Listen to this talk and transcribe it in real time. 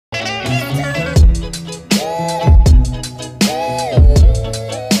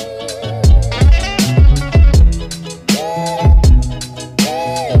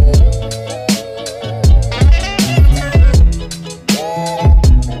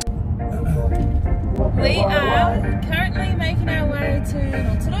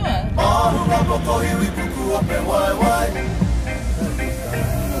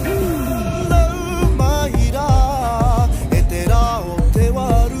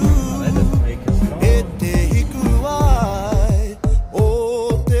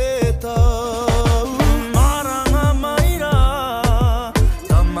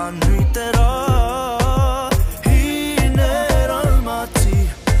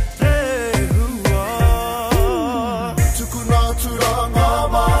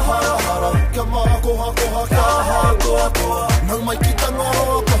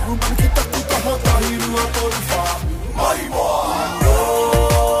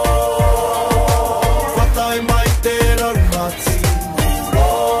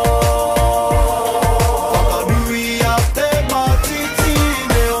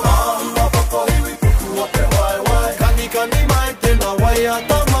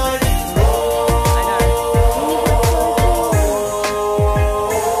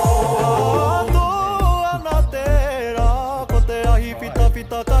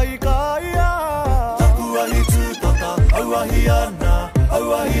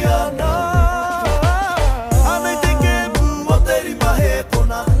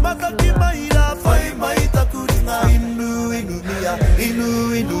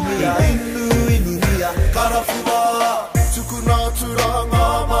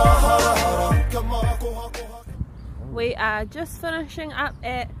We are just finishing up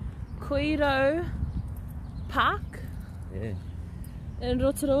at Gelato Park in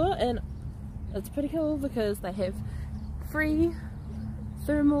Rotorua, and it's pretty cool because they have free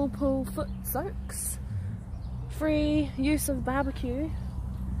thermal pool foot soaks, free use of barbecue.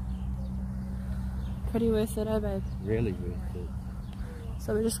 Pretty worth it, eh babe? Really worth it.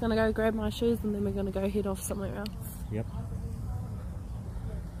 So we're just going to go grab my shoes and then we're going to go head off somewhere else. Yep.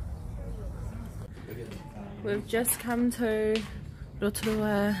 We've just come to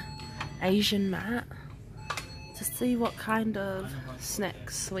Rotorua Asian Mart to see what kind of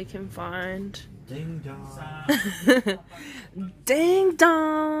snacks we can find. Ding dong. Ding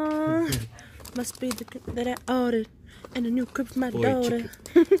dong! Must be the crib that I ordered and a new crib for my daughter.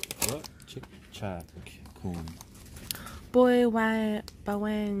 What? Chick chak corn. Boy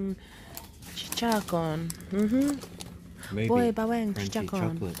bawang chichakon. Boy bawang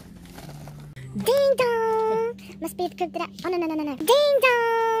chichakon. Ding dong! Must be the crib that I... Oh, no. Ding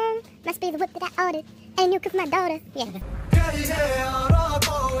dong! Must be the whip that I ordered. And a new crib for my daughter. Yeah.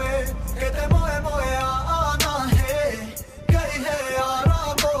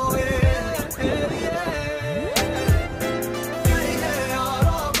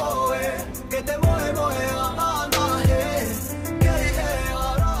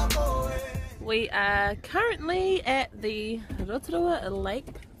 We are currently at the Rotorua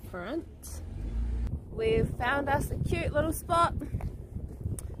lakefront. We've found us a cute little spot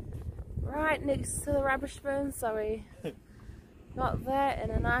right next to the rubbish bin, so we got that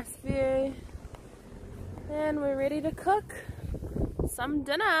and a nice view, and we're ready to cook some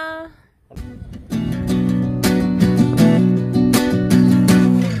dinner.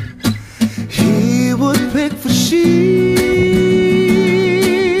 He would pick for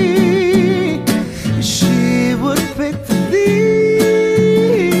she would pick for thee.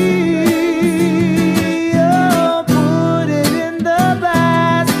 Oh, put it in the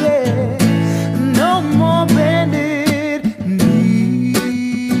basket, no more bended knee.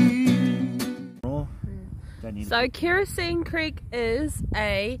 So Kerosene Creek is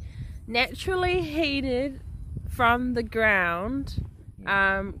a naturally heated from the ground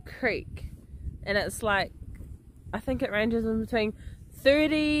creek, and it's like, I think it ranges in between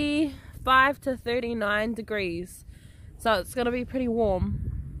 35 to 39 degrees, so it's gonna be pretty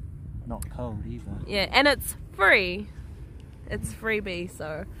warm. Not cold either. Yeah, and it's free. It's freebie,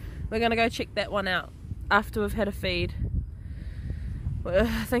 so we're gonna go check that one out after we've had a feed.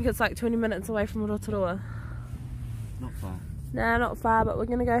 I think it's like 20 minutes away from Rotorua. Not far. Nah, not far, but we're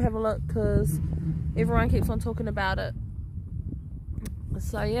gonna go have a look because everyone keeps on talking about it.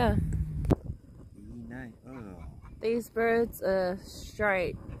 So yeah, these birds are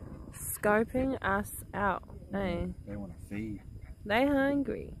straight scoping us out, eh? They want to feed. They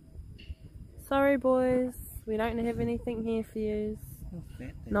hungry. Sorry boys, we don't have anything here for you.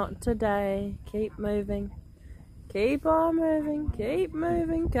 Not today. Keep moving. Keep on moving. Keep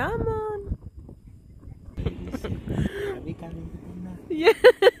moving. Come on. Yeah.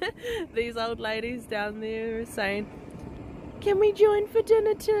 These old ladies down there are saying, can we join for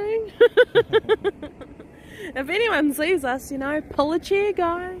dinner too? If anyone sees us, you know, pull a chair,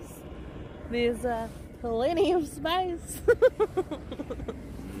 guys. There's plenty of space. Yeah,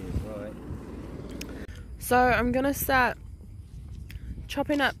 right. So I'm gonna start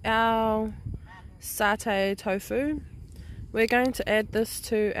chopping up our satay tofu. We're going to add this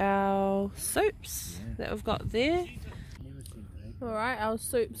to our soups that we've got there. Alright, our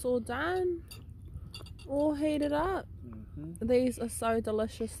soup's all done. All heated up. These are so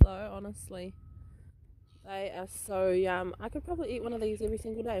delicious though, honestly. They are so yum. I could probably eat one of these every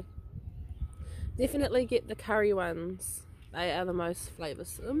single day. Definitely get the curry ones. They are the most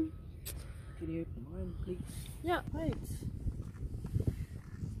flavoursome. Can you open mine, please? Yeah, thanks.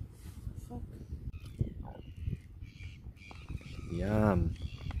 Fuck. Yum.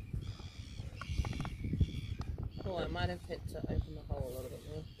 Oh, I might have had to open the hole a little bit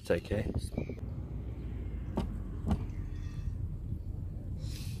more. It's okay.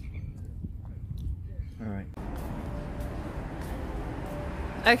 Alright.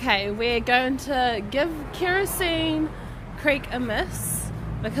 Okay, we're going to give Kerosene Creek a miss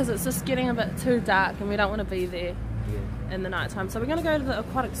because it's just getting a bit too dark and we don't want to be there in the night time. So we're going to go to the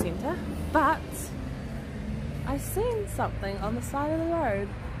aquatic centre, but I seen something on the side of the road.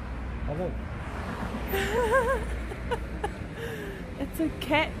 Oh look. It's a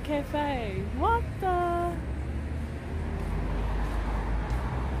cat cafe. What the?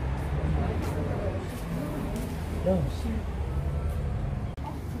 No,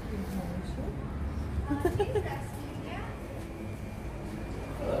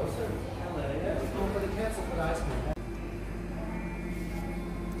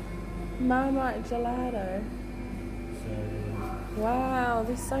 Marmite Gelato. Wow,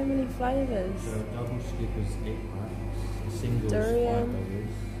 there's so many flavours. So double scoop is £8. A single Durian.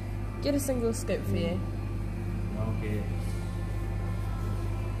 is $5. Get a single scoop for you. And I'll get.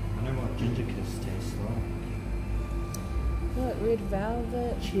 I know what ginger kiss tastes like. What, red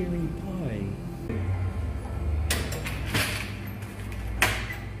velvet? Cherry pie.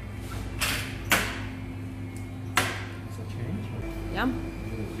 Does that change? Yum.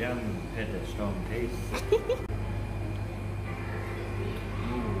 It was yum and had that strong taste. Ooh,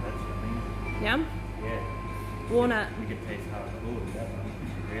 that's yummy. Yum? Yeah. Walnut. You can taste how it's cool. That one.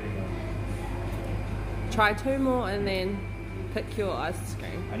 Really yummy. Try 2 more and then pick your ice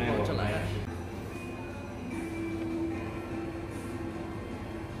cream I know or what gelato.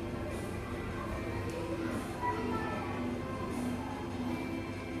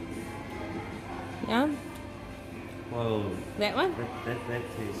 Yum? Whoa. That one? That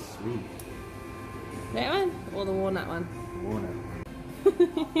tastes sweet. That one? Or the walnut one? Walnut.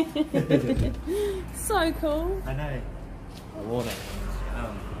 So cool. I know. The walnut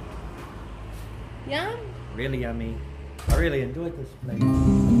one's Yum? really yummy. I really enjoyed this place.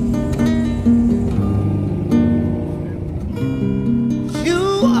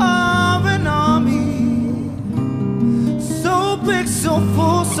 You are an army, so big, so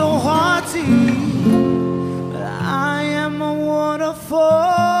full, so hearty. But I am a waterfall,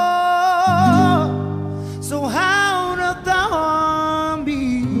 so how doth thou harm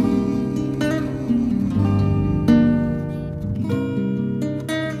me?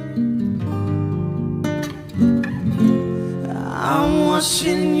 I'm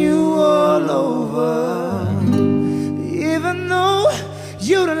washing you all over, even though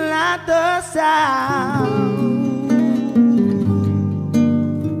you don't like the sound.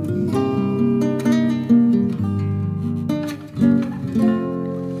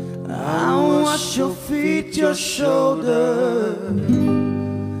 I wash your feet, your shoulders.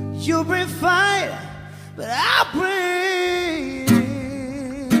 You bring fire, but I bring